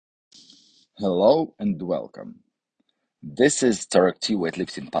Hello and welcome. This is Torokhtiy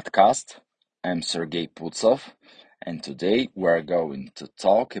Weightlifting podcast. I'm Sergei Putsov, and today we're going to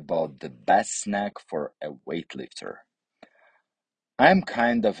talk about the best snack for a weightlifter. I'm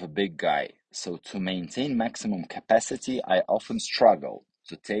kind of a big guy, so to maintain maximum capacity, I often struggle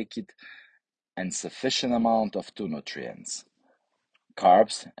to take it and sufficient amount of two nutrients,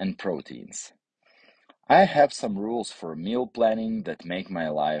 carbs and proteins. I have some rules for meal planning that make my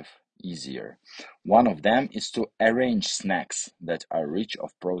life easier. One of them is to arrange snacks that are rich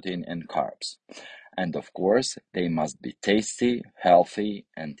of protein and carbs. And of course, they must be tasty, healthy,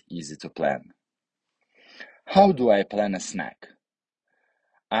 and easy to plan. How do I plan a snack?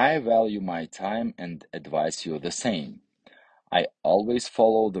 I value my time and advise you the same. I always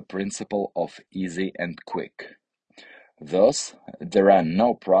follow the principle of easy and quick. Thus, there are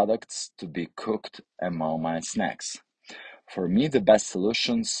no products to be cooked among my snacks. For me, the best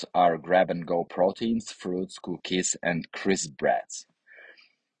solutions are grab-and-go proteins, fruits, cookies, and crisp breads.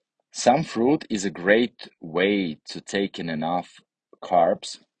 Some fruit is a great way to take in enough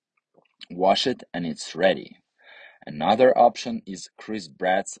carbs, wash it, and it's ready. Another option is crisp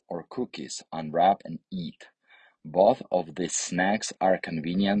breads or cookies, unwrap and eat. Both of these snacks are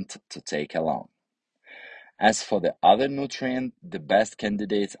convenient to take along. As for the other nutrient, the best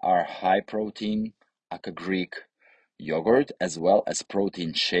candidates are high protein, aka Greek, yogurt, as well as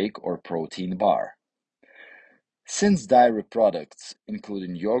protein shake or protein bar. Since dairy products,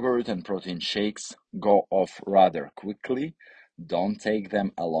 including yogurt and protein shakes, go off rather quickly, don't take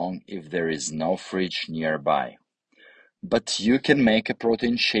them along if there is no fridge nearby. But you can make a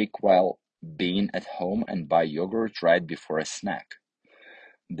protein shake while being at home and buy yogurt right before a snack.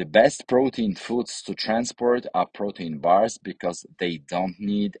 The best protein foods to transport are protein bars because they don't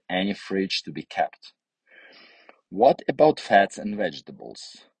need any fridge to be kept. What about fats and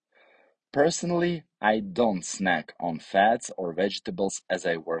vegetables? Personally, I don't snack on fats or vegetables as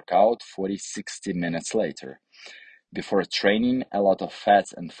I work out 40-60 minutes later. Before training, a lot of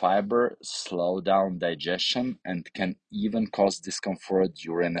fats and fiber slow down digestion and can even cause discomfort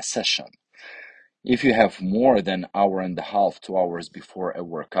during a session. If you have more than hour and a half, 2 hours before a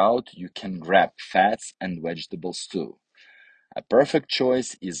workout, you can grab fats and vegetables too. A perfect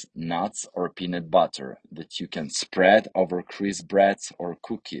choice is nuts or peanut butter that you can spread over crisp breads or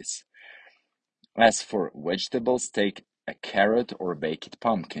cookies. As for vegetables, take a carrot or baked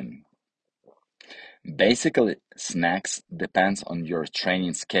pumpkin. Basically, snacks depends on your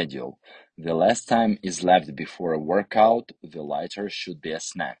training schedule. The less time is left before a workout, the lighter should be a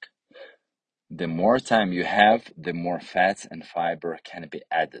snack. The more time you have, the more fats and fiber can be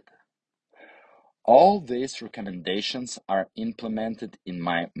added. All these recommendations are implemented in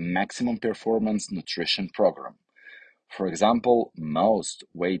my maximum performance nutrition program. For example, most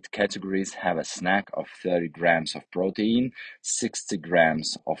weight categories have a snack of 30 grams of protein, 60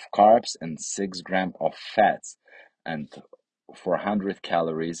 grams of carbs, and 6 grams of fats, and 400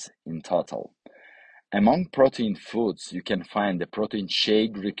 calories in total. Among protein foods, you can find the protein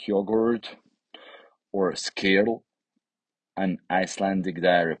shake, Greek yogurt, or skyr, an Icelandic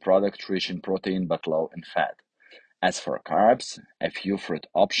dairy product rich in protein but low in fat. As for carbs, a few fruit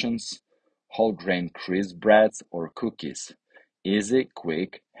options, whole grain crisp breads or cookies. Easy,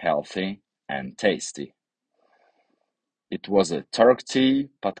 quick, healthy, and tasty. It was a Torokhtiy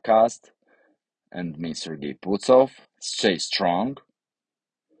podcast and me, Sergei Putsov. Stay strong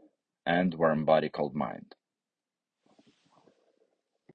and warm body, cold mind.